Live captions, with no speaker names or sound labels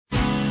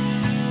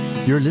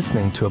You're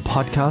listening to a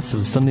podcast of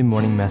the Sunday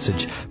morning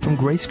message from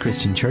Grace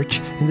Christian Church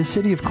in the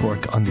city of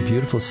Cork on the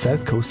beautiful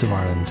south coast of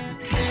Ireland.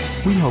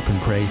 We hope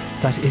and pray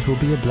that it will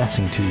be a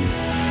blessing to you.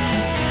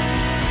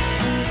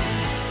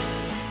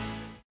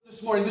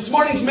 This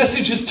morning's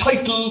message is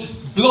titled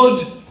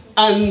Blood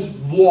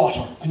and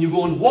Water. And you're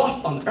going,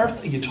 what on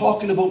earth are you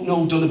talking about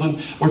now,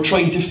 Donovan? We're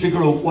trying to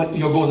figure out what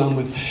you're going on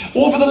with.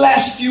 Over the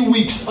last few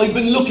weeks, I've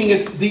been looking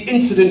at the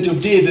incident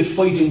of David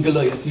fighting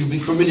Goliath. You'll be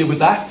familiar with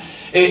that.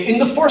 In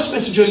the first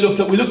message we looked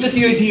at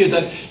the idea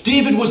that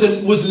David was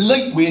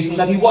lightweight and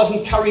that he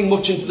wasn't carrying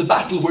much into the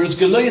battle, whereas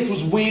Goliath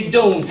was weighed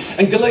down.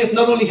 And Goliath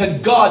not only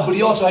had God, but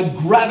he also had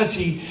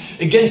gravity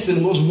against him.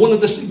 It was one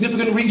of the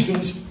significant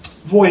reasons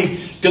why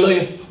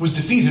Goliath was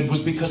defeated, was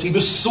because he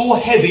was so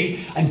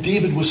heavy and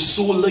David was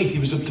so light, he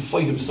was able to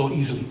fight him so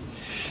easily.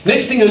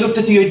 Next thing, I looked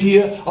at the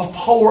idea of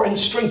power and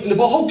strength, and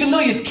about how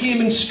Goliath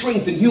came in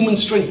strength and human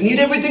strength, and he had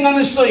everything on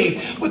his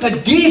side, but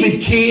that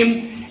David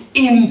came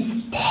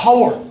in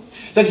power.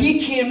 That he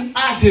came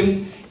at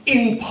him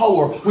in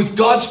power, with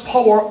God's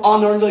power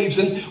on our lives.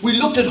 And we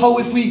looked at how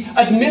if we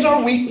admit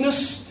our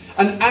weakness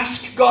and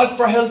ask God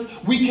for help,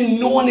 we can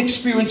know and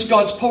experience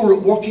God's power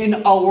at work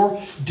in our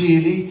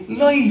daily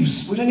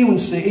lives. Would anyone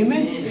say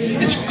amen?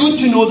 Amen. It's good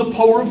to know the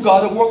power of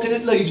God at work in our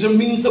lives. It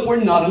means that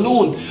we're not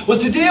alone. Well,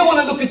 today I want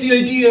to look at the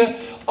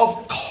idea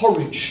of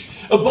courage.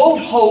 About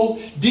how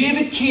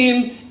David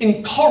came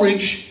in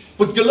courage,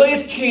 but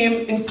Goliath came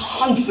in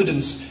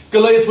confidence.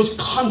 Goliath was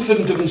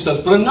confident of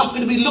himself. But I'm not going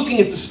to be looking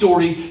at the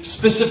story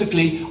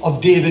specifically of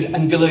David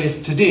and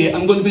Goliath today.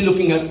 I'm going to be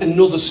looking at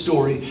another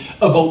story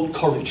about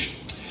courage.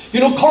 You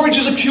know, courage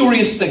is a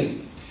curious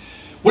thing.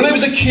 When I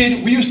was a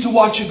kid, we used to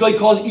watch a guy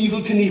called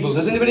Evel Knievel.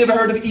 Has anybody ever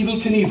heard of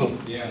Evel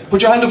Knievel? Yeah.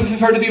 Put your hand up if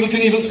you've heard of Evel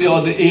Knievel. See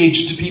all the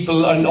aged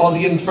people and all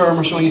the infirm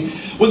are showing you.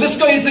 Well, this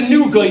guy is a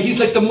new guy. He's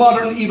like the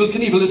modern Evel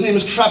Knievel. His name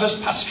is Travis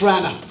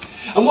Pastrana.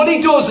 And what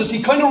he does is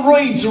he kind of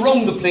rides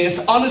around the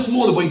place on his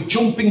motorbike,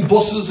 jumping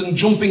buses and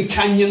jumping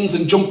canyons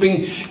and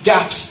jumping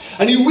gaps.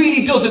 And he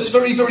really does. It's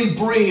very, very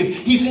brave.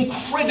 He's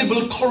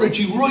incredible courage.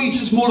 He rides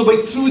his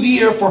motorbike through the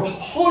air for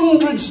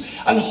hundreds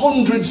and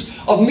hundreds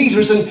of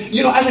meters. And,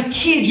 you know, as a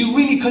kid, you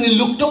really kind of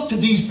looked up to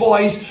these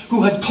boys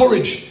who had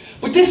courage.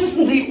 But this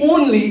isn't the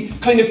only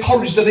kind of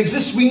courage that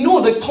exists. We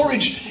know that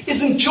courage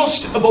isn't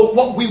just about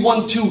what we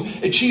want to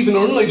achieve in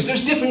our lives.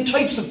 There's different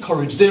types of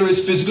courage. There is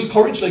physical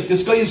courage, like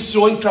this guy is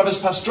showing, Travis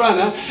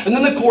Pastrana. And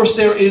then, of course,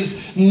 there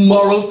is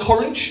moral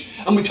courage.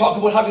 And we talk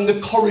about having the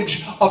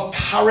courage of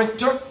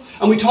character.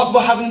 And we talk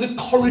about having the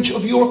courage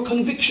of your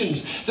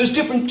convictions. There's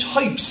different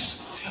types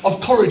of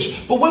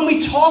courage. But when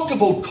we talk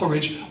about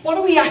courage, what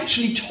are we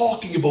actually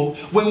talking about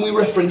when we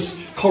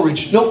reference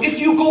courage? Now, if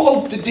you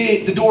go out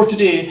the door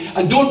today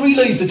and don't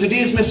realise that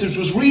today's message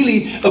was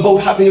really about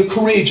having a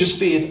courageous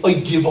faith, I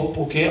give up,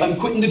 okay? I'm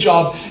quitting the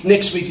job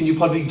next week and you'll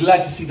probably be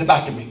glad to see the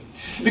back of me.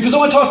 Because I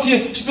want to talk to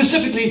you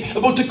specifically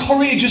about the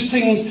courageous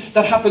things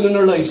that happen in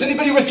our lives.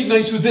 Anybody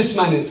recognise who this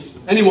man is?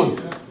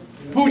 Anyone?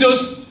 Who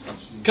does?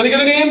 Can I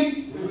get a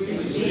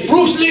name?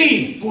 Bruce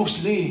Lee!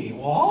 Bruce Lee.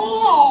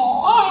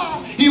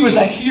 Oh, he was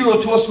a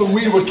hero to us when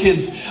we were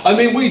kids. I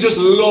mean, we just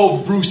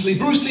loved Bruce Lee.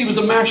 Bruce Lee was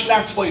a martial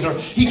arts fighter.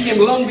 He came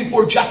long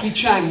before Jackie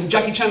Chan.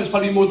 Jackie Chan is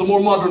probably the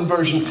more modern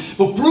version.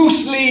 But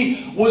Bruce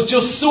Lee was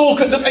just so...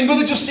 Look, I'm going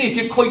to just say it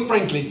to you quite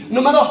frankly.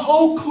 No matter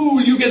how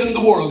cool you get in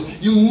the world,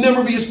 you'll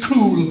never be as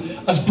cool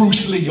as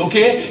Bruce Lee,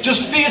 okay?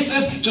 Just face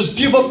it. Just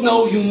give up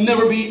now. You'll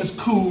never be as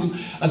cool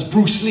as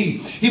Bruce Lee.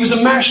 He was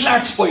a martial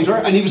arts fighter,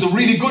 and he was a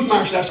really good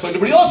martial arts fighter,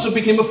 but he also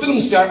became a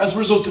film star as a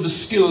result of his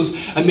skills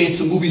and made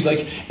some movies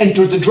like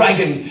Enter the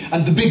Dragon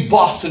and The Big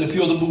Boss and a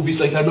few other movies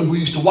like that. I remember we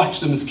used to watch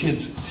them as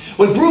kids.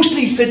 Well, Bruce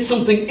Lee said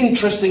something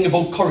interesting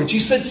about courage. He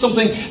said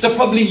something that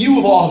probably you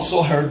have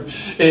also heard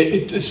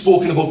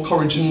spoken about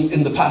courage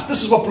in the past.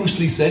 This is what Bruce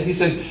Lee said. He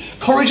said,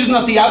 "Courage is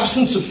not the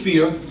absence of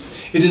fear.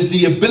 It is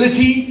the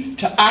ability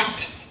to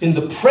act in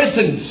the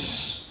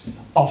presence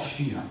of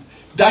fear."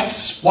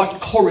 That's what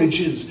courage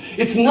is.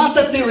 It's not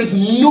that there is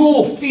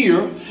no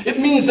fear. It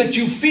means that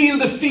you feel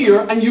the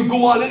fear and you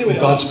go on anyway.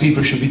 God's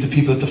people should be the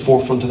people at the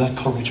forefront of that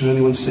courage. Would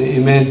anyone say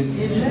amen?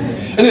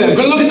 Amen. Anyway, I'm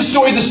going to look at the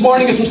story this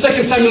morning. It's from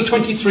 2 Samuel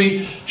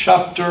 23,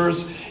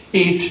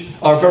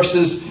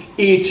 verses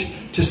 8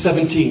 to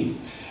 17.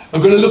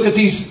 I'm going to look at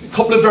these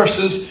couple of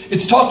verses.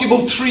 It's talking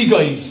about three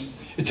guys.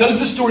 It tells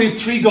the story of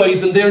three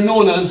guys, and they're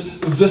known as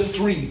the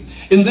Three.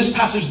 In this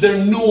passage,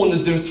 they're known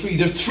as their three.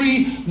 They're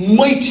three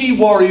mighty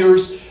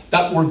warriors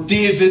that were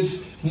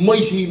David's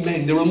mighty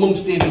men. They were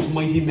amongst David's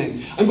mighty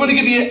men. I'm going to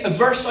give you a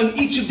verse on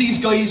each of these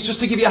guys just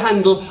to give you a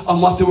handle on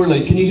what they were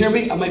like. Can you hear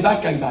me? Am I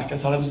back? I'm back. I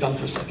thought I was gone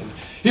for a second.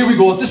 Here we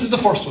go. This is the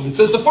first one. It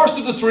says, the first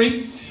of the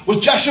three was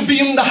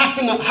Jashobeam the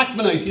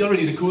Hackmanite. He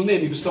already had a cool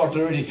name. He was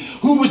started already.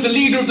 Who was the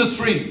leader of the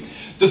three?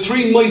 The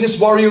three mightiest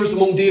warriors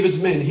among David's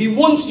men. He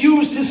once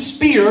used his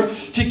spear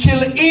to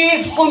kill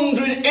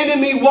 800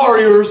 enemy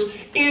warriors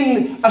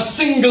in a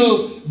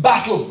single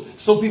battle.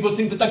 Some people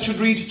think that should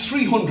read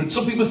 300.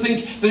 Some people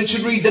think that it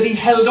should read that he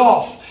held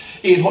off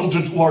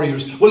 800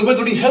 warriors. Well,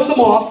 whether he held them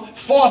off,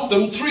 fought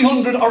them,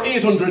 300 or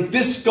 800,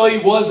 this guy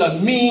was a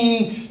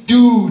mean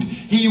dude.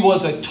 He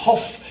was a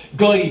tough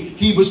guy.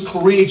 He was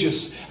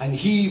courageous and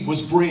he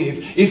was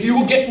brave. If you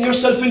were getting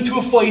yourself into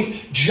a fight,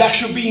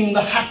 Jashobeam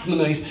the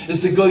Hackmanite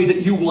is the guy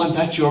that you want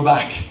at your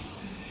back.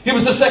 He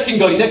was the second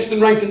guy. Next in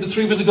rank in the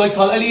three was a guy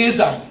called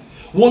Eleazar.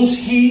 Once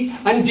he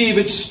and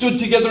David stood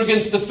together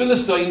against the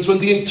Philistines when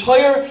the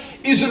entire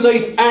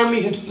Israelite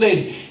army had fled.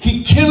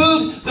 He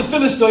killed the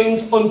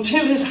Philistines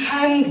until his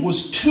hand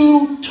was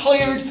too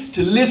tired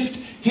to lift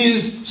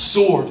his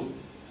sword.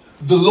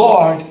 The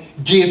Lord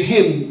gave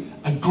him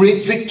a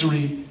great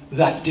victory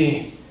that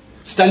day.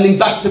 Standing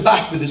back to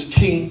back with his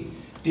king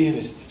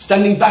David.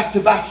 Standing back to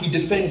back, he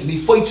defends and he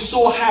fights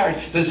so hard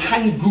that his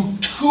hand grew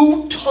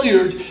too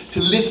tired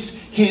to lift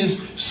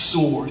his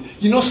sword.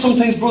 You know,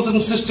 sometimes, brothers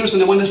and sisters,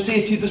 and I want to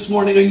say to you this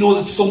morning, I know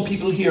that some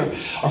people here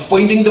are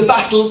finding the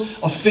battle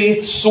of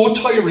faith so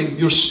tiring,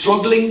 you're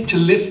struggling to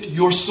lift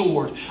your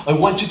sword. I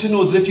want you to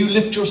know that if you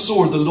lift your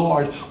sword, the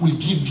Lord will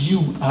give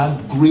you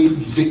a great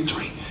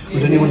victory.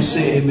 Would anyone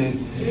say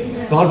amen?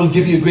 Amen? God will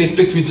give you a great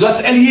victory. So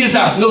that's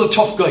Eleazar, another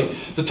tough guy.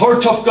 The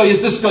third tough guy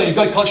is this guy, a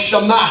guy called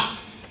Shammah.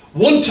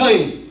 One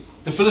time,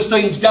 the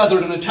Philistines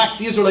gathered and attacked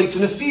the Israelites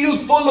in a field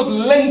full of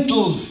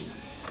lentils.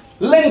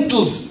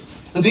 Lentils.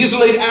 And the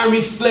Israelite army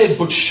fled,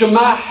 but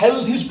Shammah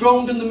held his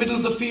ground in the middle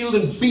of the field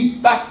and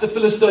beat back the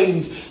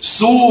Philistines.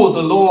 So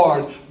the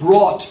Lord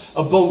brought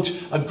about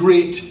a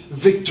great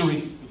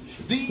victory.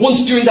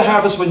 Once during the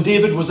harvest, when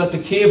David was at the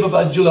cave of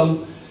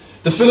Adullam,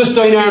 the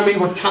Philistine army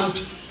were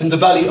camped in the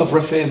valley of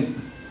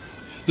Rephaim.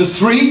 The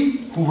three,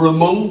 who were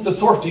among the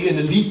 30, an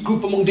elite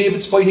group among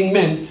David's fighting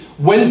men,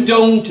 went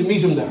down to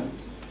meet him there.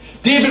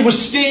 David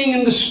was staying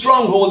in the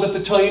stronghold at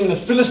the time, and a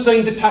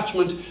Philistine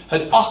detachment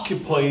had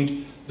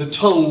occupied the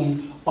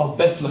town of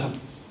Bethlehem.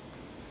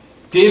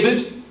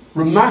 David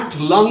remarked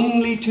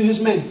longingly to his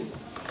men,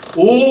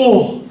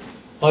 "Oh,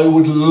 I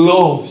would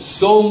love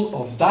some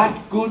of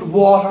that good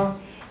water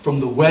from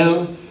the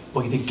well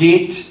by the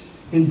gate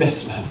in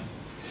Bethlehem."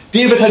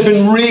 David had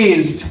been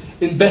raised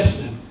in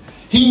Bethlehem.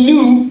 He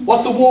knew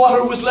what the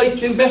water was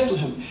like in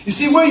Bethlehem. You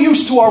see, we're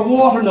used to our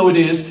water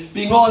nowadays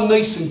being all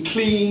nice and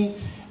clean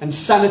and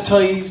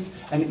sanitized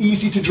and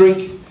easy to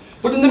drink.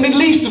 But in the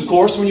Middle East, of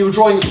course, when you were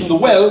drawing it from the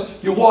well,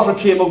 your water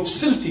came out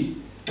silty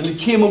and it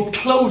came out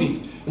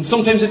cloudy. And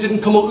sometimes it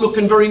didn't come out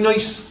looking very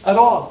nice at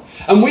all.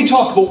 And we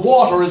talk about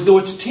water as though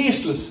it's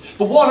tasteless.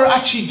 But water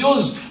actually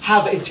does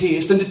have a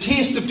taste. And the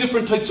taste of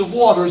different types of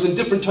waters and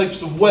different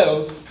types of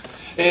wells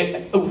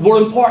were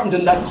important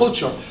in that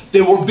culture.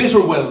 There were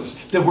bitter wells.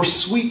 There were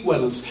sweet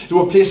wells. There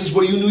were places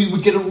where you knew you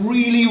would get a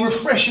really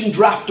refreshing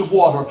draft of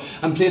water.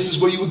 And places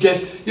where you would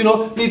get,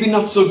 maybe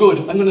not so good.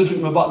 I'm going to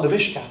drink my bottle of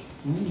Ishka.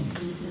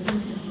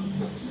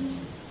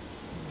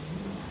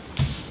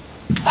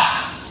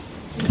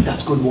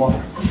 That's good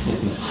water.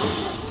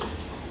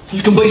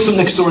 You can buy some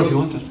next door if you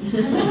want it.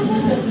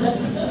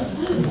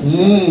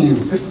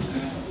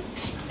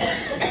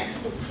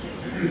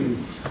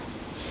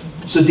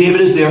 So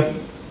David is there,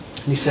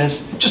 and he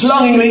says, just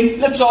longingly,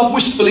 let's off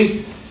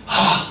wistfully,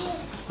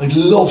 I'd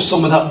love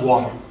some of that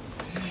water.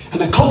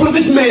 And a couple of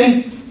his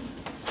men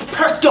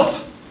perked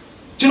up.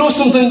 Do you know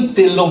something?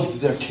 They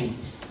loved their king.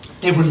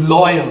 They were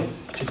loyal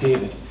to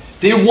David.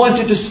 They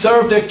wanted to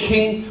serve their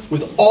king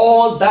with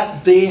all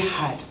that they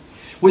had.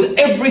 With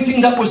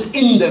everything that was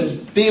in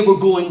them, they were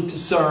going to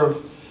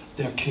serve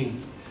their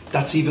king.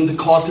 That's even the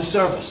call to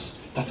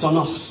service. That's on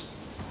us.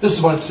 This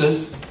is what it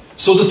says.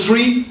 So the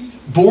three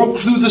broke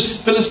through the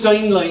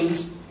Philistine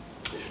lines,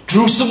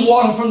 drew some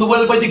water from the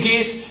well by the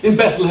gate in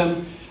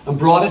Bethlehem, and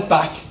brought it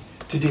back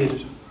to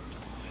David.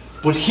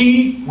 But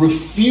he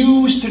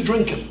refused to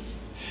drink it.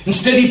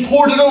 Instead, he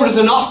poured it out as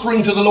an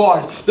offering to the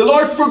Lord. The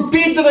Lord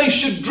forbid that I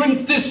should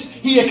drink this,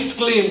 he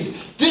exclaimed.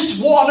 This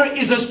water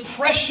is as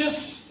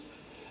precious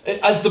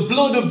as the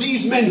blood of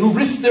these men who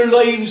risked their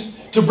lives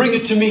to bring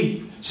it to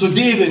me. So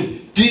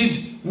David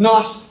did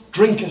not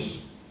drink it.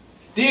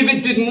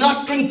 David did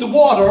not drink the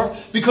water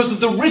because of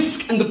the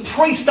risk and the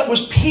price that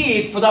was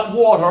paid for that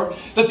water,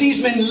 that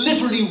these men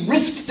literally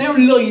risked their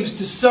lives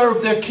to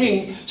serve their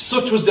king.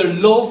 Such was their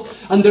love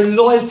and their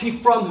loyalty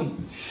from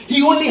him.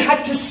 He only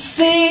had to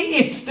say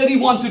it that he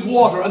wanted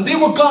water, and they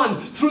were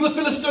gone through the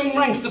Philistine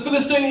ranks. The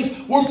Philistines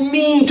were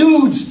mean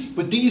dudes,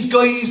 but these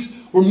guys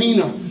were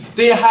meaner.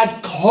 They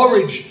had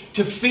courage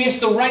to face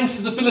the ranks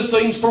of the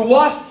Philistines for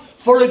what?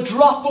 For a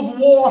drop of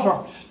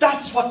water.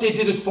 That's what they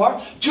did it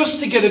for. Just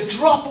to get a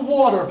drop of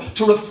water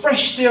to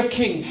refresh their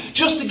king.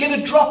 Just to get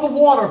a drop of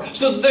water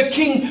so that their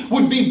king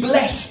would be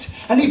blessed.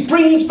 And he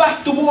brings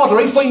back the water.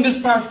 I find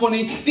this part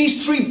funny.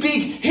 These three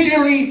big,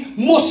 hairy,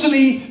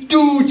 muscly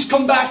dudes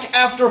come back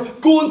after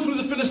going through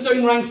the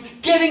Philistine ranks,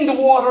 getting the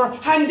water,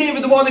 hand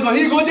David the water. They go,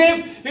 here you go,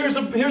 Dave. Here's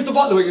the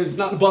bottle. It's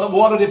not a bottle of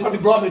water. They probably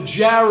brought him a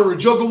jar or a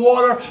jug of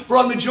water,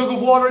 brought him a jug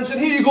of water and said,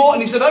 here you go.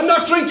 And he said, I'm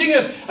not drinking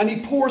it. And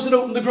he pours it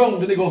out on the ground.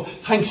 And they go,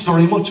 thanks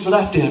very much for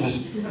that, David.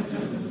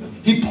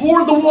 He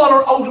poured the water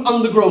out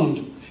on the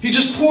ground. He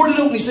just poured it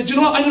out and he said, you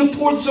know what, I'm going to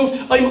pour this out.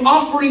 I'm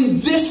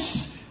offering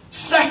this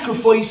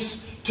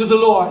sacrifice to the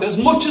Lord. As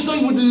much as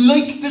I would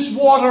like this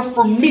water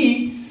for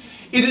me,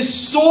 it is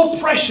so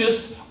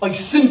precious, I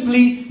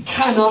simply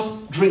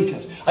cannot drink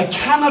it. I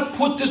cannot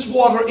put this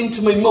water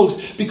into my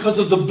mouth because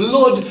of the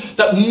blood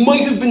that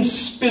might have been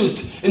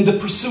spilt in the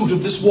pursuit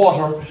of this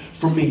water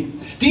for me.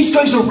 These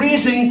guys are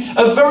raising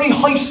a very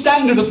high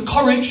standard of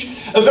courage,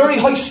 a very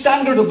high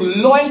standard of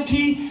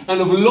loyalty and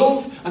of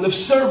love and of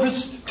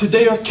service to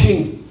their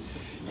king.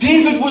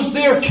 David was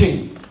their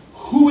king.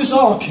 Who is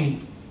our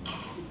king?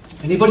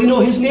 Anybody know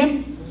his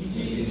name?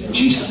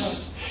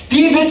 Jesus.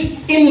 David,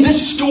 in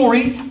this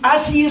story,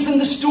 as he is in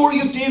the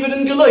story of David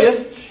and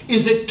Goliath,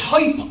 is a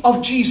type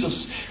of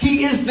Jesus.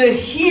 He is the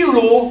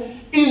hero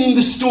in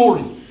the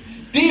story.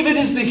 David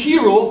is the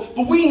hero,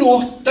 but we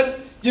know that,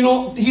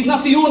 he's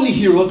not the only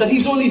hero, that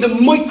he's only the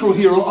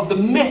micro-hero of the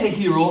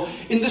meta-hero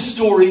in the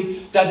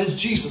story that is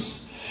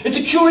Jesus. It's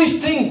a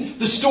curious thing,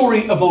 the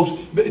story about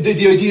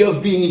the idea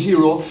of being a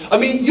hero. I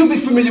mean, you'll be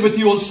familiar with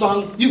the old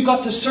song, "You've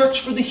got to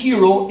search for the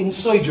hero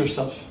inside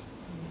yourself."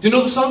 Do you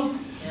know the song?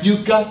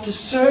 You've got to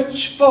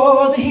search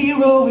for the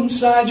hero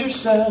inside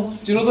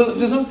yourself. Do you know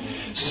the song?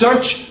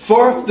 Search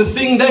for the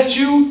thing that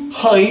you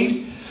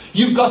hide.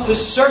 You've got to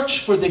search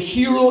for the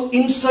hero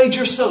inside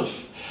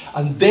yourself.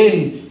 And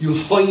then you'll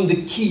find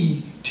the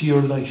key to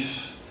your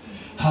life.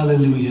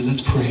 Hallelujah.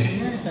 Let's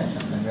pray.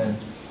 Amen.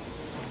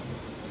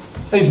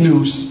 I have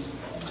news.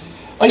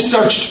 I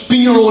searched "Be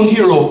Your Own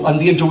Hero" on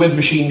the interweb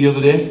machine the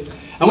other day.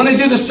 And when I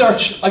did a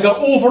search, I got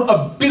over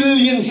 1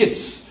 billion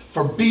hits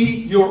for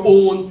 "Be Your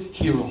Own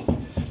Hero."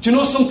 Do you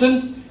know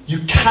something? You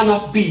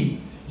cannot be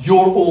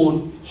your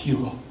own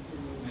hero.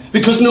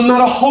 Because no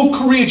matter how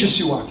courageous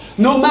you are,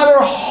 no matter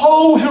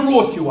how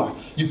heroic you are,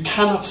 you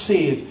cannot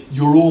save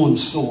your own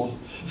soul.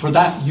 For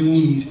that you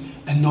need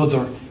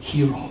another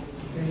hero.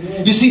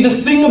 You see, the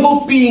thing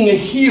about being a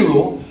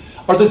hero,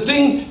 or the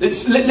thing,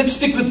 let's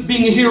stick with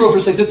being a hero for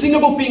a second. The thing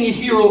about being a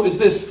hero is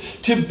this.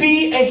 To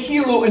be a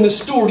hero in a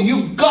story,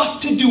 you've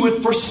got to do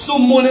it for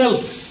someone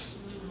else.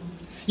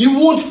 You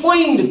won't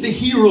find the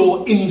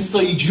hero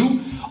inside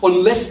you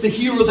unless the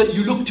hero that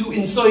you look to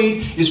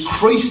inside is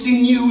Christ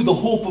in you, the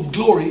hope of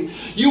glory.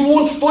 You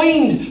won't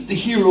find the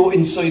hero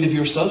inside of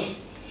yourself.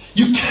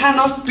 You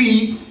cannot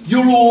be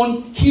your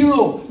own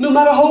hero, no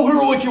matter how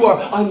heroic you are.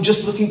 I'm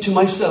just looking to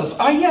myself.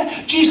 Yeah,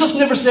 Jesus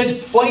never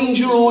said, find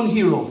your own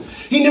hero.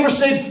 He never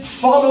said,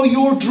 follow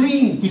your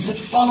dream. He said,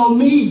 follow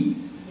me.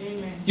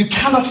 Amen. You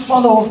cannot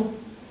follow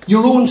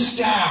your own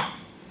star.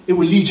 It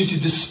will lead you to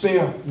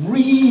despair.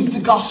 Read the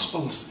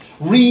Gospels.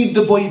 Read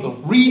the Bible.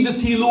 Read the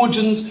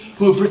theologians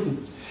who have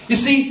written. You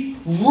see,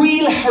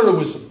 real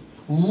heroism,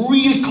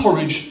 real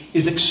courage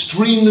is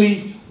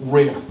extremely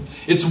rare.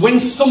 It's when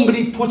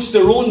somebody puts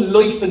their own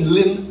life and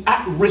limb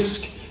at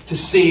risk to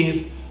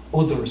save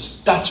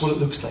others. That's what it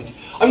looks like.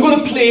 We're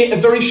going to play a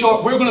very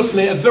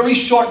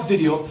short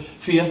video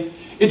for you.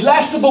 It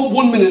lasts about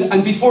 1 minute,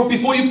 and before you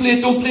play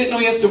it, don't play it now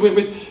yet.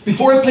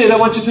 Before I play it, I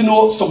want you to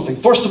know something.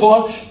 First of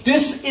all,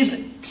 this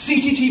is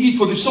CCTV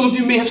footage. Some of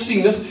you may have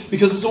seen it,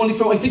 because it's only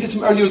from, I think it's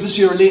from earlier this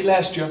year or late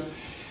last year.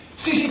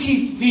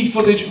 CCTV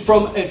footage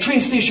from a train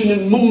station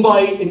in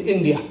Mumbai in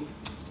India.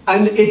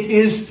 And it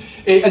is,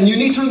 and you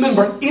need to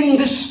remember, in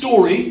this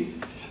story,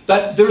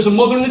 that there's a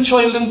mother and a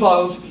child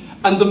involved,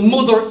 and the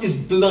mother is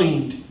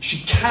blind.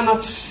 She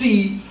cannot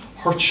see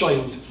her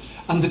child.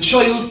 And the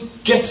child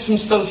gets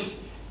himself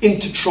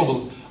into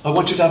trouble. I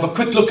want you to have a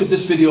quick look at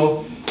this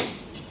video.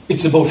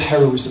 It's about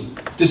heroism.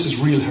 This is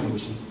real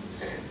heroism.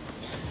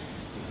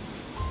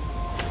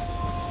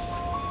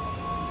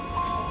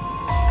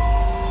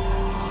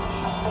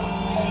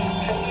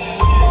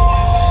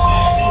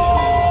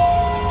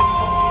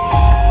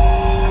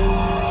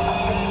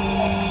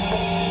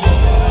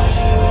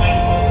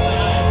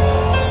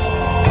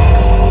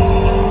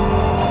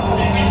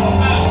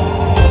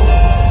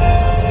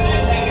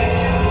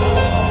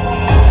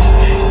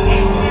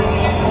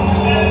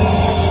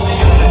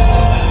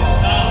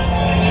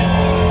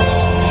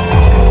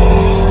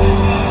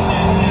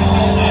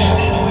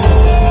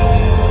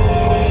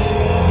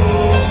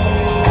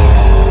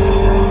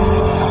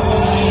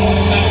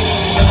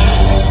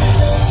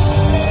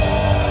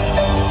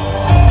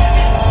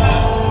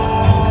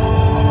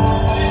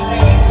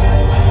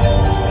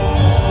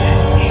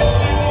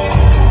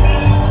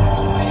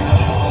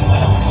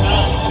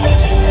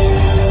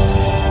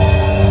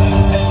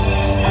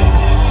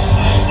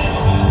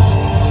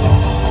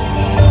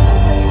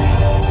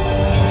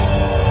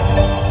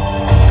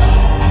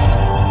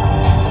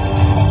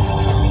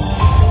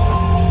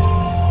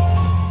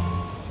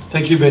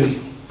 Thank you, Benny.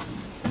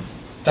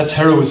 That's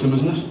heroism,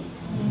 isn't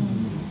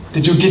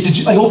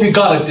it? I hope you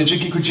got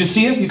it. Could you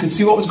see it? You could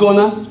see what was going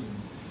on?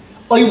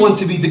 I want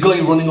to be the guy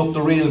running up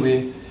the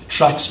railway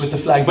tracks with the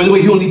flag. By the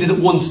way, he only did it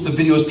once. The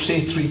video is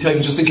played 3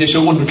 times, just in case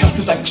you're wondering, God,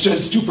 this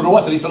child stupid or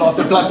what, that he fell off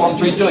the platform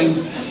 3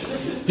 times.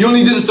 He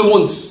only did it the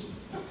once.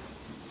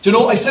 Do you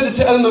know, I said it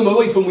to Ellen and my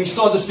wife when we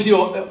saw this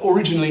video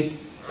originally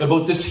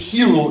about this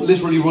hero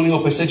literally running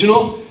up. I said, you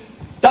know,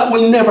 that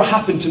will never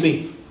happen to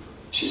me.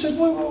 She said,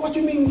 what do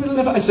you mean it'll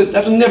never? I said,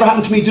 that'll never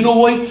happen to me. Do you know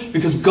why?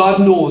 Because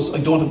God knows I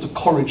don't have the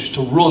courage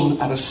to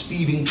run at a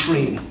speeding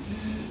train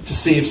to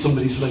save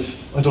somebody's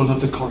life. I don't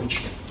have the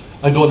courage.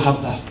 I don't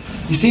have that.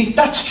 You see,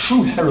 that's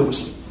true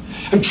heroism.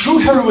 And true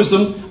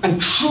heroism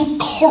and true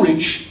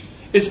courage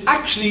is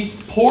actually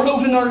poured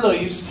out in our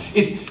lives.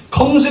 It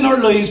comes in our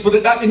lives, but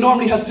it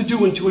normally has to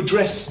do and to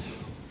address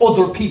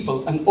other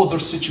people and other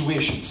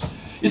situations.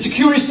 It's a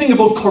curious thing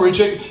about courage.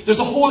 There's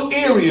a whole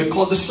area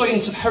called the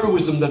science of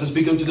heroism that has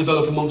begun to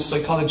develop amongst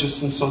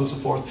psychologists and so on and so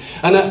forth.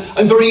 And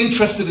I'm very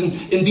interested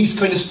in these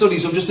kind of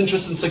studies. I'm just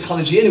interested in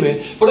psychology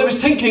anyway. But I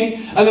was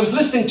thinking, and I was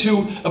listening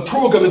to a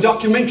program, a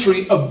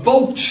documentary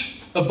about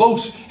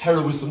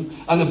heroism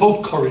and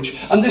about courage.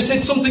 And they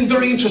said something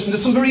very interesting.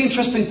 There's some very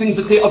interesting things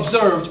that they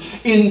observed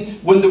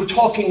when they were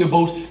talking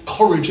about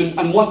courage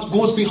and what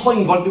goes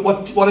behind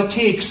what it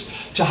takes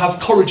to have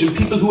courage, and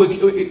people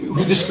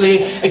who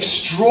display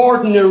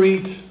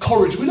extraordinary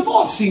courage. We'll have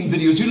all seen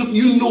videos.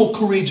 You know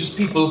courageous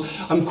people,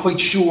 I'm quite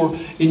sure,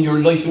 in your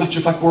life. In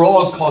actual fact, we're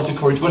all called to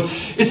courage. But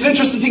it's an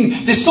interesting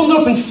thing. They summed it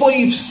up in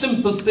 5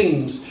 simple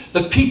things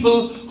that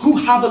people who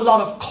have a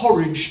lot of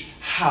courage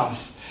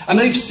have. And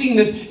I've seen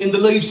it in the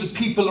lives of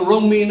people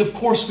around me, and of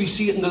course we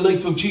see it in the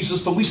life of Jesus,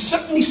 but we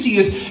certainly see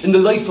it in the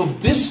life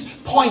of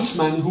this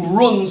pointsman who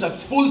runs at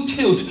full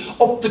tilt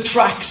up the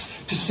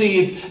tracks to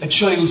save a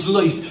child's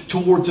life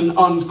towards an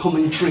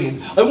oncoming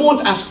train. I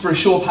won't ask for a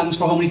show of hands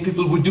for how many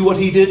people would do what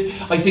he did.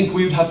 I think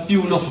we would have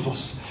few enough of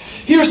us.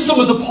 Here's some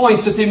of the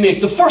points that they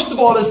make. The first of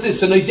all is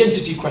this, an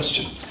identity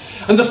question.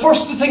 And the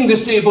first thing they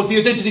say about the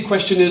identity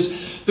question is,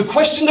 the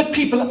question that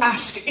people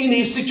ask in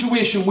a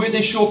situation where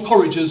they show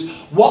courage is,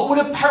 what would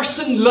a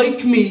person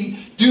like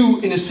me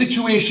do in a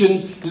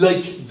situation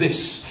like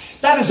this?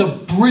 That is a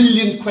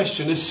brilliant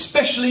question,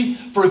 especially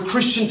for a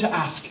Christian to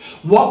ask.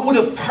 What would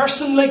a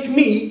person like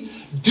me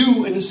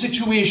do in a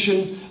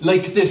situation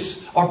like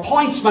this? Our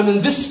pointsman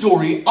in this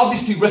story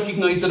obviously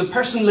recognised that a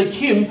person like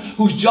him,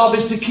 whose job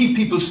is to keep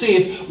people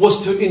safe,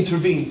 was to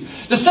intervene.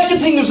 The second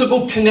thing was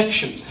about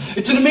connection.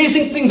 It's an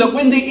amazing thing that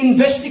when they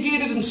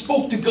investigated and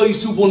spoke to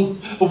guys who won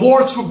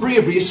awards for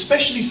bravery,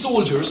 especially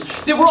soldiers,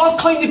 they were all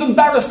kind of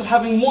embarrassed at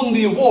having won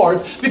the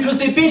award, because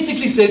they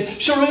basically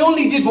said, sure, I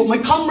only did what my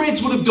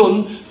comrades would have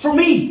done for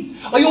me.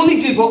 I only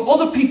did what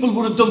other people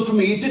would have done for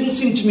me. It didn't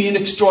seem to me an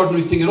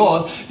extraordinary thing at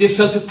all. They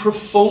felt a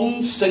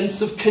profound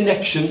sense of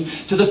connection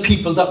to the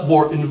people that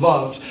were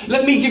involved.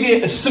 Let me give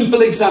you a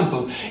simple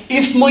example.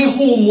 If my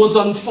home was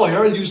on fire,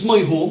 I'll use my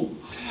home,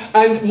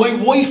 and my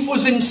wife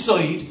was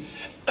inside,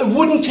 it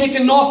wouldn't take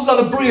an awful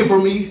lot of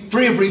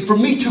bravery for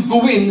me to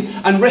go in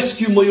and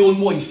rescue my own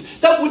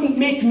wife. That wouldn't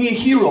make me a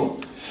hero.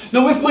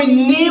 Now, if my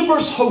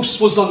neighbour's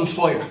house was on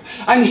fire,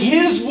 and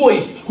his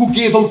wife, who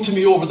gave out to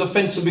me over the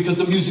fencing because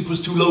the music was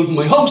too loud in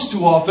my house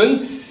too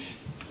often,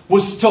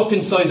 was stuck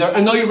inside there,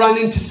 and I ran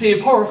in to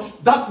save her,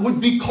 that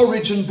would be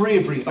courage and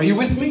bravery. Are you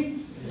with me?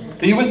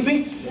 Are you with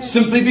me?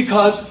 Simply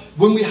because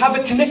when we have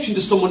a connection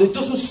to someone, it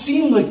doesn't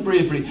seem like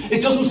bravery.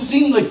 It doesn't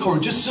seem like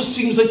courage. It just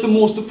seems like the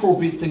most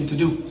appropriate thing to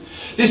do.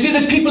 They say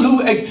that people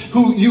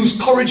who use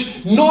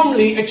courage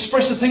normally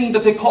express a thing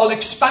that they call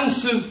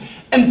expansive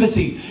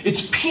empathy.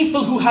 It's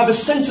people who have a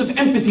sense of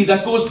empathy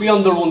that goes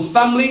beyond their own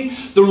family,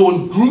 their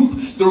own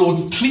group, their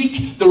own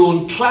clique, their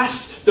own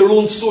class, their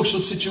own social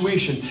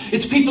situation.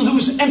 It's people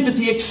whose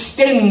empathy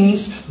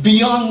extends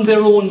beyond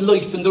their own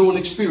life and their own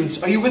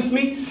experience. Are you with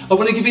me? I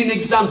want to give you an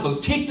example.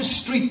 Take the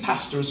street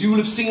pastors. You will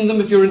have seen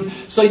them if you're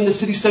inside in the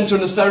city centre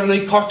on a Saturday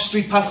night. Cork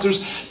street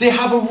pastors. They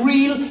have a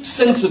real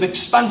sense of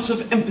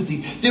expansive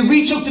empathy. They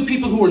reach out to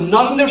people who are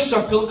not in their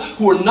circle,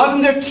 who are not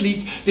in their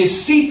clique. They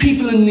see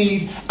people in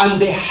need and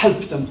they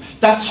help them.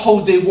 That's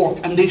how they work,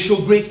 and they show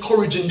great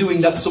courage in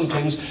doing that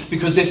sometimes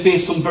because they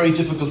face some very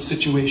difficult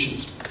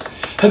situations.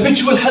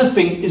 Habitual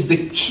helping is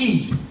the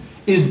key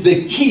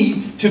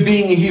to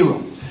being a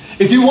hero.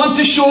 If you want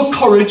to show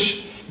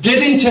courage,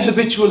 get into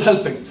habitual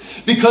helping,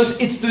 because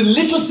it's the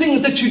little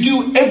things that you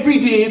do every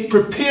day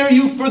prepare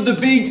you for the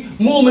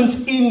big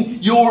moment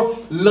in your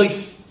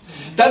life.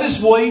 That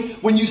is why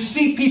when you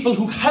see people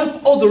who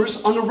help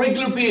others on a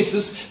regular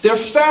basis, they're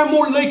far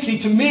more likely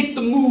to make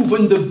the move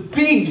when the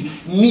big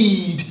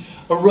need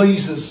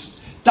arises.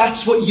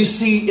 That's what you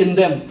see in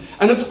them.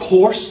 And of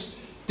course,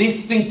 they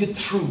think it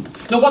through.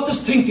 Now, what does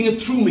thinking it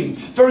through mean?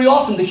 Very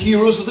often the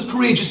heroes or the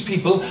courageous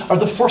people are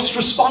the first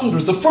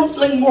responders, the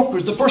frontline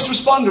workers, the first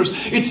responders.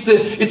 It's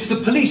the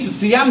police, it's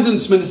the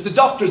ambulance men, it's the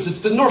doctors, it's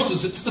the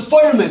nurses, it's the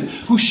firemen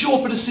who show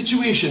up in a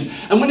situation.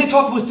 And when they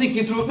talk about thinking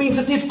it through, it means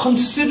that they've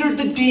considered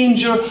the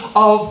danger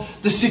of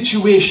the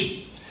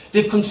situation.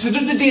 They've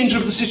considered the danger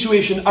of the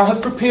situation or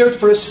have prepared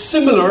for a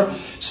similar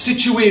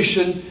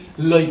situation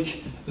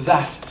like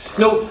that.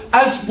 Now,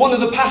 as one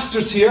of the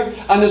pastors here,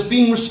 and as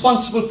being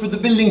responsible for the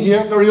building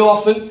here very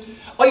often,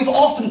 I've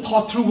often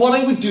thought through what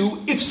I would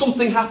do if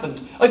something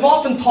happened. I've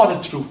often thought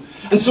it through.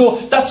 And so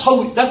that's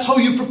how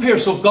you prepare.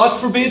 So God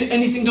forbid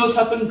anything does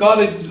happen.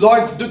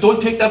 Lord,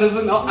 don't take that as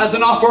an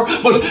offer.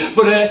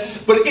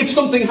 But if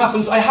something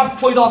happens, I have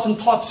quite often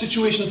thought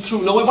situations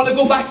through. Now I want to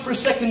go back for a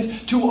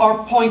second to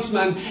our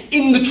pointsman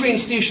in the train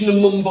station in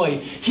Mumbai.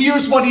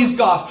 Here's what he's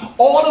got.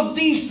 All of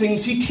these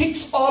things, he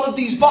ticks all of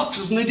these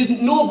boxes, and I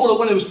didn't know about it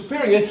when I was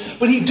preparing it,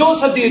 but he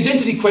does have the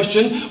identity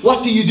question.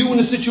 What do you do in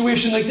a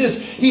situation like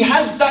this? He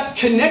has that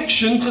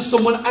connection to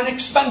someone, an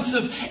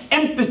expansive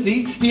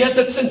empathy. He has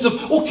that sense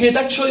of, okay,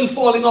 that child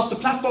falling off the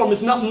platform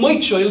is not my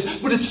child,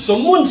 but it's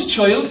someone's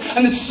child,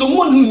 and it's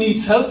someone who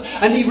needs help,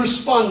 and he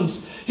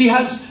responds.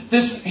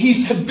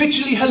 He's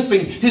habitually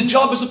helping. His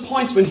job as a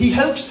pointsman, he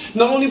helps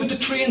not only with the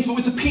trains but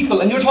with the people.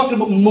 And you're talking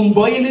about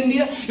Mumbai in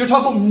India. You're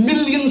talking about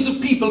millions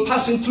of people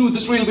passing through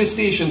this railway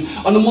station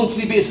on a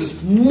monthly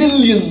basis.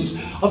 Millions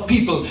of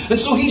people. And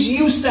so he's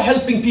used to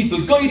helping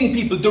people, guiding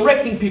people,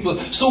 directing people.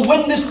 So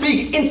when this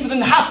big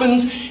incident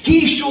happens,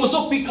 he shows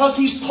up because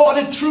he's thought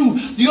it through.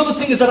 The other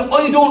thing is that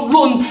I don't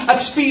run at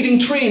speeding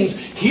trains.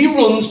 He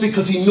runs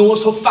because he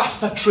knows how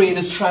fast that train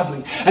is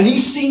travelling. And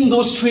he's seen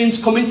those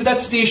trains come into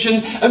that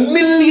station a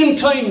million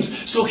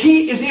times. So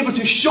he is able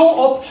to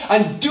show up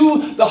and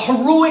do the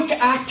heroic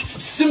act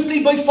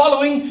simply by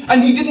following.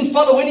 And he didn't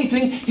follow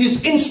anything,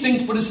 his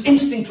instinct, but his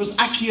instinct was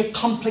actually a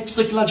complex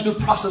psychological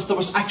process that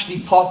was actually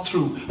thought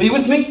through. Are you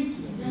with me?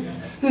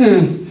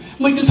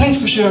 Michael, thanks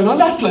for sharing all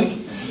that.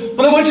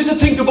 But I want you to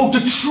think about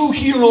the true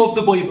hero of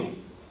the Bible.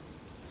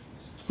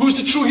 Who's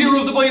the true hero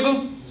of the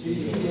Bible?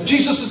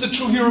 Jesus is the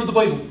true hero of the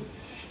Bible.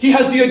 He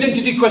has the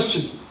identity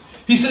question.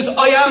 He says,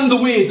 I am the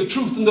way, the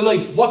truth, and the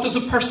life. What does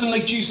a person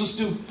like Jesus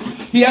do?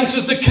 He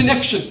answers the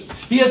connection.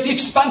 He has the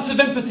expansive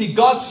empathy.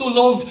 God so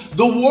loved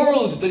the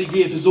world that he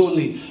gave his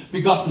only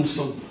begotten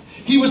Son.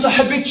 He was a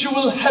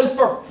habitual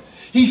helper.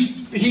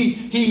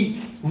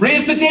 He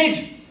raised the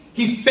dead.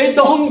 He fed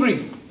the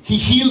hungry. He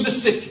healed the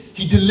sick.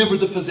 He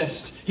delivered the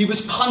possessed. He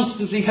was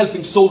constantly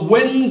helping. So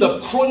when the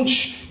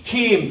crunch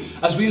came,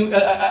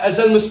 as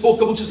Elma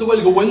spoke about just a while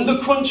ago, when the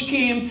crunch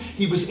came,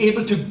 he was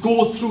able to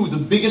go through the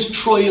biggest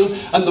trial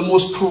and the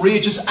most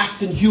courageous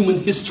act in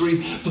human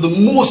history for the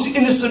most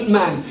innocent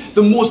man,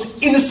 the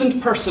most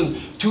innocent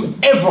person to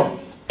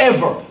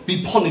ever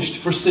be punished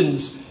for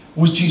sins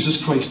was Jesus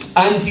Christ.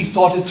 And he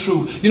thought it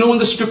through. You know when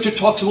the scripture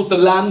talks about the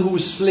lamb who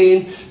was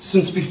slain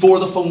since before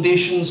the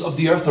foundations of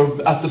the earth,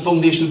 or at the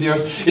foundation of the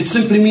earth, it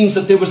simply means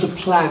that there was a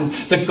plan,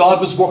 that God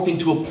was working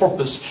to a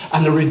purpose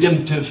and a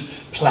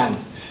redemptive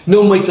plan.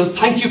 No, Michael,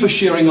 thank you for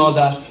sharing all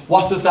that.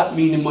 What does that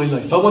mean in my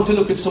life? I want to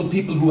look at some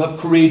people who have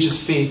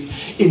courageous faith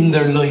in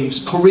their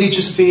lives.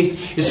 Courageous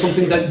faith is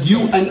something that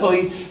you and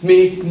I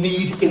may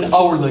need in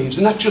our lives.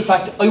 In actual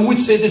fact, I would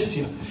say this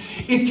to you.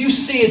 If you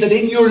say that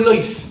in your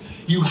life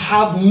you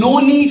have no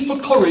need for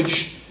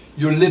courage,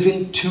 you're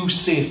living too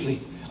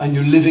safely and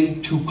you're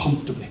living too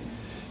comfortably.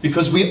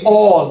 Because we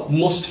all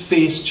must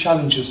face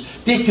challenges.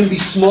 They can be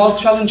small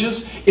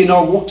challenges in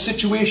our work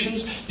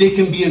situations. They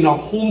can be in our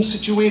home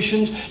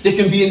situations. They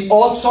can be in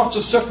all sorts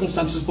of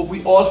circumstances. But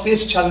we all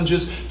face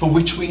challenges for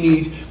which we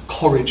need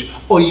courage.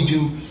 I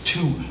do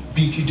too.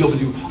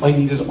 BTW. I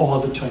need it all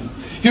the time.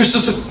 Here's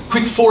just a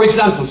quick 4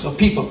 examples of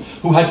people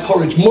who had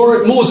courage.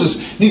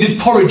 Moses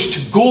needed courage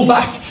to go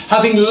back.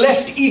 Having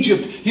left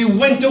Egypt, he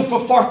went out for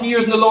 40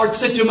 years and the Lord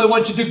said to him, I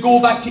want you to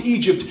go back to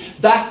Egypt.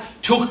 That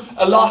took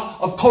a lot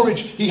of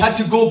courage. He had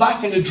to go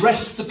back and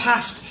address the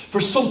past.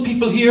 For some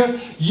people here,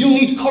 you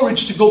need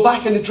courage to go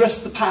back and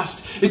address the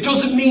past. It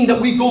doesn't mean that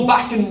we go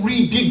back and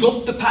re-dig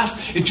up the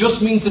past. It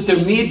just means that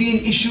there may be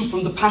an issue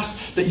from the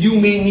past that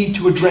you may need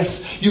to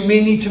address. You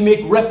may need to make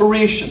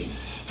reparation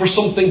for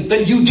something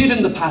that you did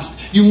in the past.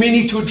 You may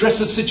need to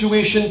address a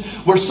situation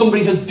where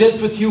somebody has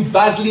dealt with you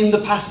badly in the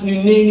past and you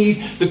may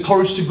need the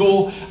courage to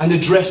go and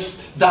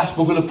address that.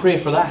 We're going to pray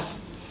for that.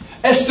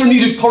 Esther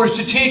needed courage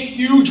to take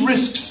huge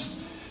risks.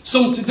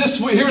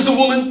 Here's a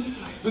woman,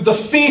 the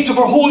fate of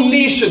her whole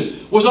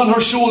nation was on her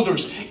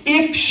shoulders.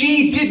 If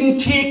she didn't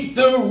take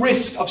the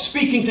risk of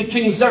speaking to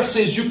King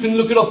Xerxes, you can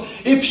look it up.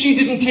 If she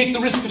didn't take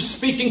the risk of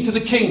speaking to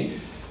the king,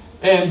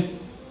 her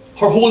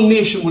whole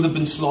nation would have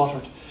been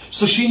slaughtered.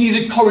 So she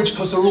needed courage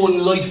because her own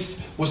life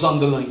was on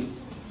the line.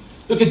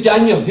 Look at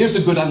Daniel. Here's a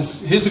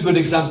good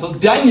example.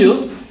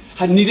 Daniel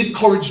had needed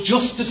courage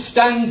just to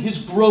stand his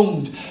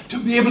ground,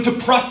 to be able to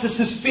practice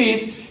his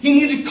faith. He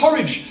needed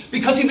courage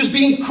because he was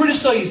being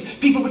criticized.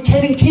 People were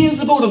telling tales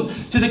about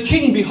him to the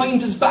king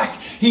behind his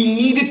back. He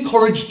needed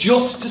courage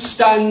just to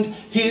stand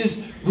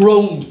his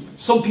ground.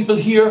 Some people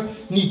here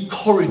need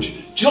courage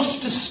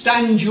just to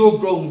stand your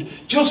ground,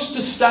 just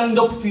to stand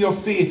up for your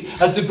faith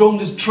as the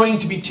ground is trying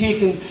to be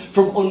taken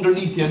from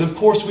underneath you. And of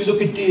course we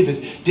look at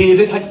David.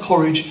 David had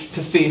courage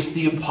to face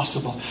the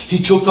impossible. He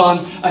took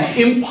on an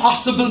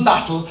impossible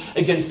battle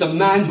against a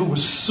man who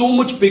was so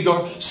much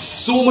bigger,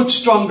 so much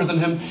stronger than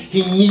him.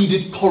 He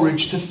needed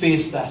courage to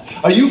face that.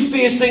 Are you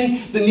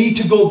facing the need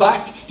to go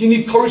back? Do you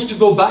need courage to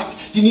go back?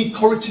 Do you need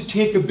courage to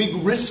take a big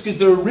risk? Is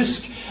there a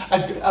risk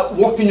at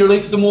work in your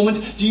life at the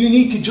moment? Do you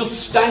need to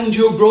just stand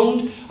your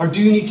ground, or do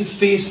you need to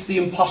face the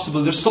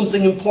impossible? There's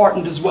something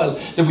important as well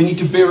that we need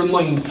to bear in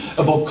mind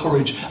about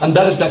courage, and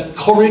that is that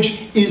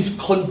courage is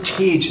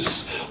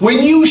contagious.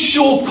 When you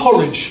show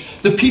courage,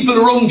 the people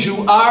around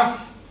you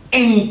are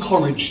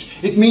encouraged.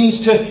 It means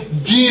to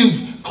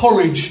give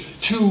courage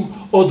to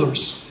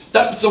others.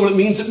 That's what it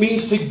means. It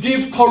means to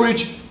give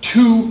courage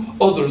to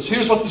others.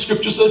 Here's what the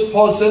scripture says.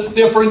 Paul says,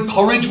 therefore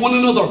encourage one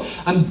another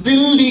and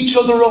build each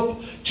other up,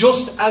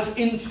 just as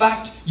in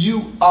fact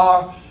you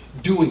are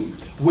doing.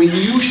 When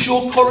you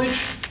show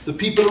courage, the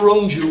people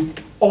around you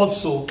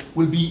also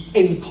will be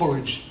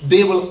encouraged.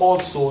 They will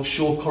also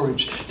show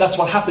courage. That's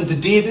what happened to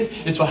David.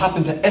 It's what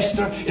happened to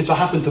Esther. It's what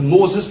happened to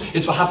Moses.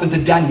 It's what happened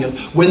to Daniel.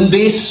 When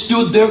they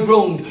stood their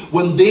ground,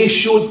 when they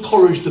showed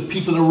courage, the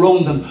people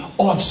around them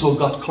also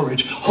got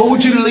courage. How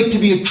would you like to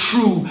be a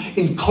true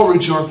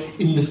encourager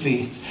in the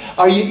faith?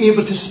 Are you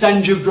able to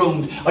stand your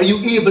ground? Are you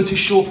able to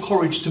show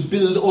courage to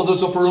build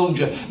others up around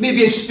you?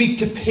 Maybe I speak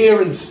to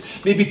parents,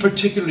 maybe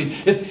particularly.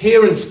 If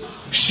parents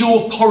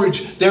show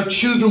courage, their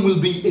children will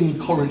be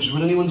encouraged.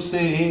 Will anyone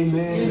say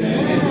amen?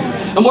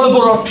 Amen. And what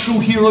about our true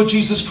hero,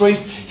 Jesus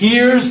Christ?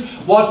 Here's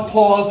what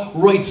Paul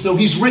writes now.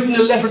 He's written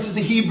a letter to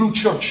the Hebrew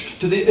church,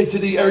 to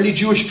the early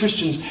Jewish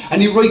Christians,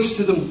 and he writes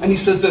to them, and he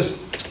says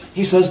this.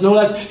 He says, no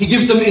lads, he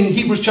gives them in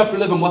Hebrews chapter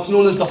 11 what's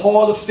known as the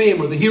Hall of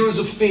Fame, or the Heroes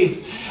of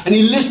Faith. And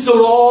he lists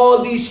out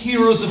all these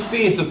heroes of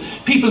faith, of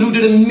people who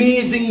did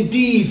amazing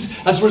deeds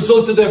as a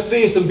result of their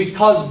faith and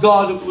because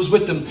God was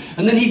with them.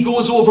 And then he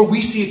goes over,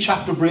 we see a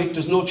chapter break,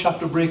 there's no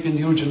chapter break in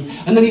the original.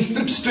 And then he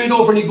flips straight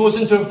over and he goes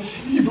into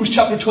Hebrews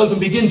chapter 12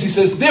 and begins. He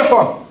says,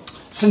 therefore,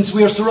 since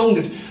we are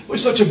surrounded by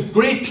such a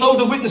great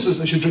cloud of witnesses,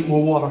 I should drink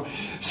more water.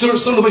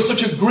 Surrounded by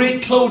such a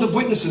great cloud of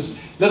witnesses,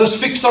 let us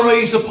fix our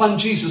eyes upon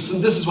Jesus.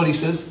 And this is what he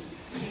says.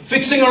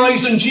 Fixing our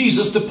eyes on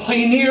Jesus, the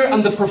pioneer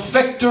and the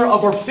perfecter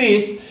of our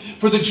faith,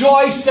 for the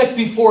joy set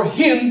before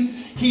him,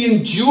 he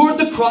endured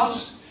the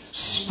cross,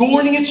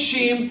 scorning its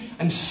shame,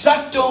 and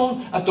sat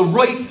down at the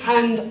right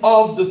hand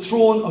of the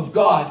throne of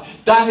God.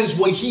 That is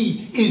why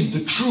he is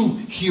the true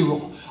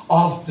hero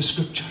of the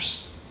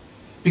scriptures.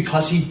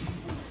 Because he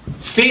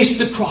faced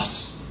the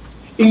cross,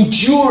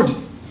 endured,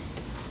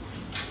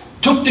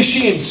 took the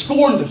shame,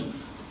 scorned it,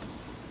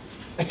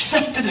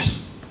 accepted it,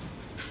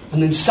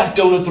 and then sat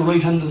down at the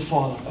right hand of the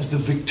Father as the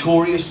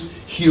victorious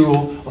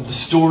hero of the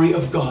story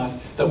of God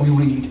that we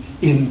read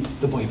in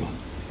the Bible.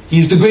 He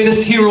is the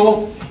greatest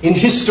hero in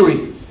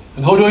history.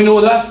 And how do I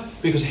know that?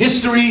 Because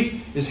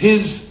history is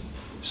his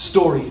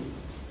story.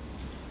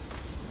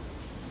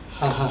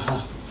 Ha ha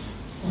ha.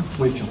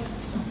 Michael.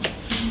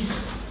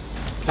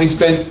 Thanks,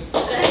 Ben.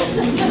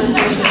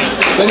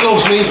 Ben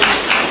loves me.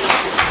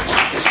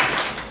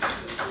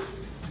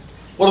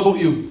 What about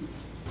you?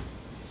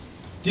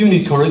 Do you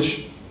need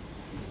courage?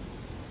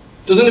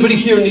 Does anybody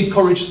here need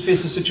courage to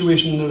face a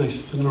situation in their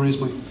life? I'm going to raise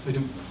mine. I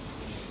do.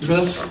 Anybody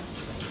else?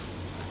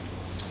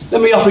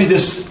 Let me offer you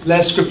this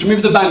last scripture.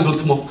 Maybe the band will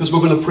come up because we're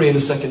going to pray in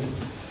a second.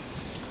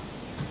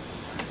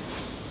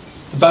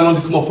 The band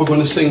will come up. We're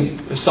going to sing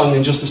a song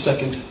in just a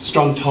second.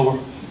 Strong Tower.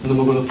 And then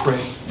we're going to pray.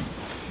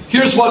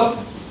 Here's what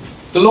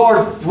the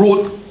Lord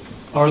wrote,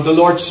 or the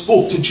Lord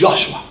spoke to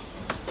Joshua.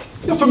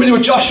 You're familiar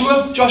with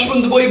Joshua? Joshua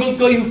in the Bible,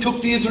 guy who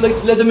took the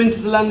Israelites, led them into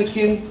the land of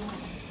Canaan.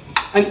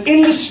 And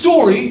in the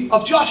story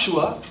of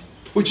Joshua,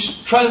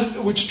 which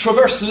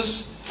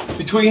traverses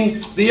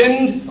between the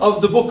end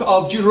of the book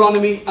of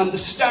Deuteronomy and the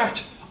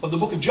start of the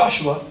book of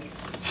Joshua,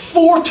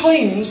 4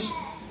 times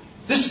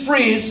this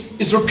phrase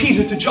is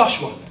repeated to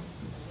Joshua.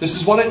 This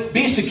is what it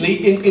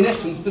basically, in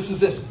essence, this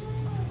is it.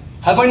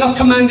 Have I not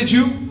commanded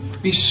you?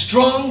 Be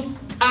strong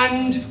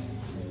and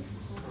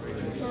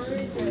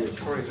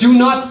do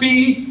not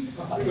be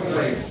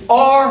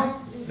or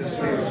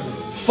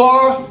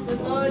for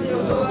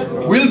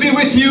will be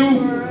with you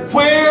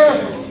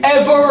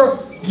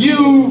wherever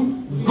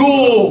you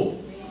go.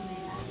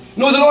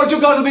 No, the Lord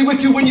your God will be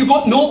with you when you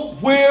go. No,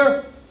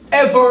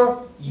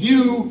 wherever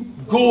you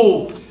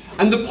go.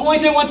 And the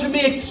point I want to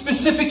make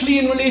specifically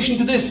in relation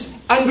to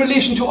this and in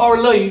relation to our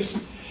lives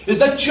is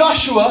that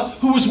Joshua,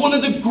 who was one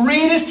of the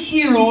greatest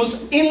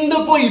heroes in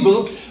the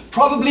Bible,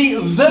 probably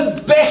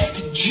the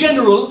best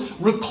general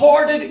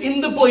recorded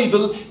in the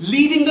Bible,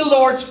 leading the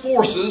Lord's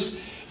forces,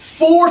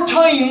 4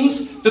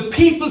 times the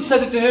people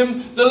said it to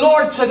him, the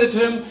Lord said it to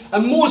him,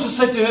 and Moses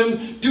said to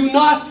him, do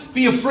not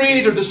be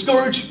afraid or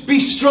discouraged,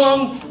 be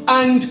strong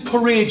and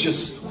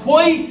courageous.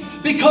 Why?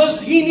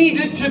 Because he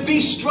needed to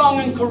be strong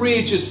and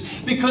courageous,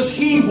 because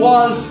he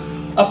was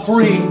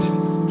afraid.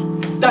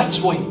 That's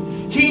why.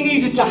 He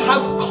needed to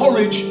have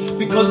courage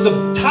because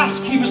the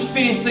task he was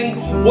facing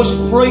was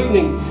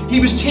frightening. He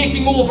was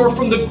taking over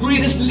from the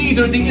greatest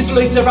leader the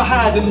Israelites ever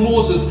had in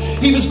Moses.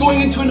 He was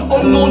going into an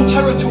unknown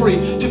territory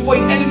to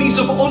fight enemies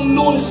of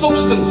unknown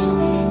substance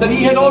that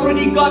he had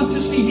already gone to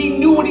see. He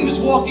knew what he was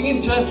walking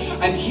into,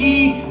 and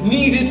he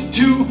needed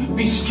to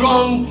be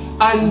strong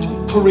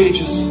and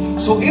courageous.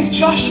 So if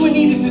Joshua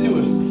needed to do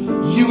it,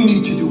 you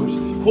need to do it.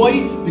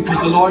 Why? Because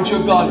the Lord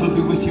your God will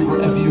be with you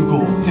wherever you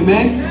go.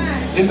 Amen?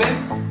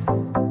 Amen?